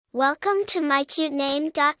Welcome to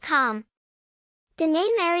mycutename.com. The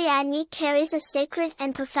name Ariadne carries a sacred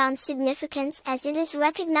and profound significance as it is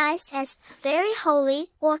recognized as very holy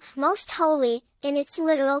or most holy in its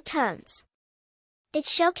literal terms. It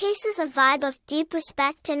showcases a vibe of deep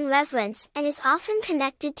respect and reverence and is often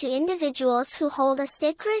connected to individuals who hold a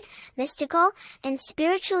sacred, mystical, and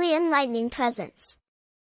spiritually enlightening presence.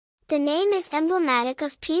 The name is emblematic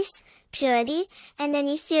of peace, purity, and an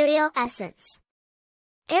ethereal essence.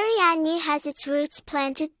 Ariadne has its roots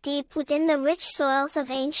planted deep within the rich soils of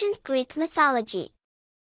ancient Greek mythology.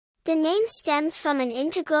 The name stems from an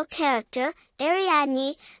integral character,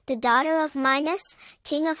 Ariadne, the daughter of Minos,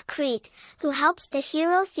 king of Crete, who helps the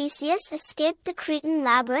hero Theseus escape the Cretan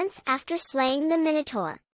labyrinth after slaying the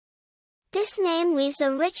Minotaur. This name weaves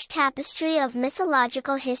a rich tapestry of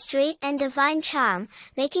mythological history and divine charm,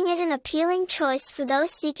 making it an appealing choice for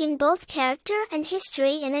those seeking both character and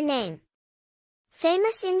history in a name.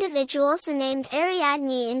 Famous individuals named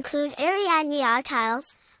Ariadne include Ariadne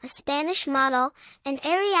Artiles, a Spanish model, and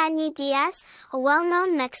Ariadne Diaz, a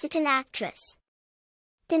well-known Mexican actress.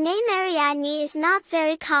 The name Ariadne is not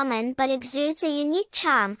very common but exudes a unique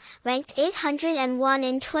charm, ranked 801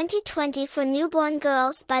 in 2020 for newborn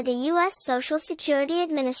girls by the U.S. Social Security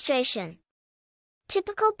Administration.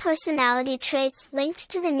 Typical personality traits linked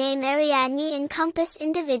to the name Ariadne encompass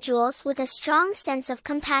individuals with a strong sense of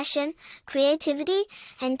compassion, creativity,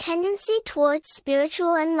 and tendency towards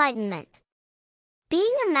spiritual enlightenment.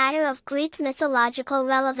 Being a matter of Greek mythological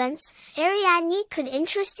relevance, Ariadne could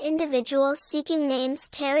interest individuals seeking names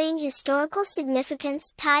carrying historical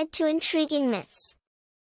significance tied to intriguing myths.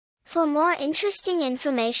 For more interesting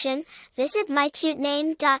information, visit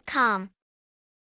mycutename.com.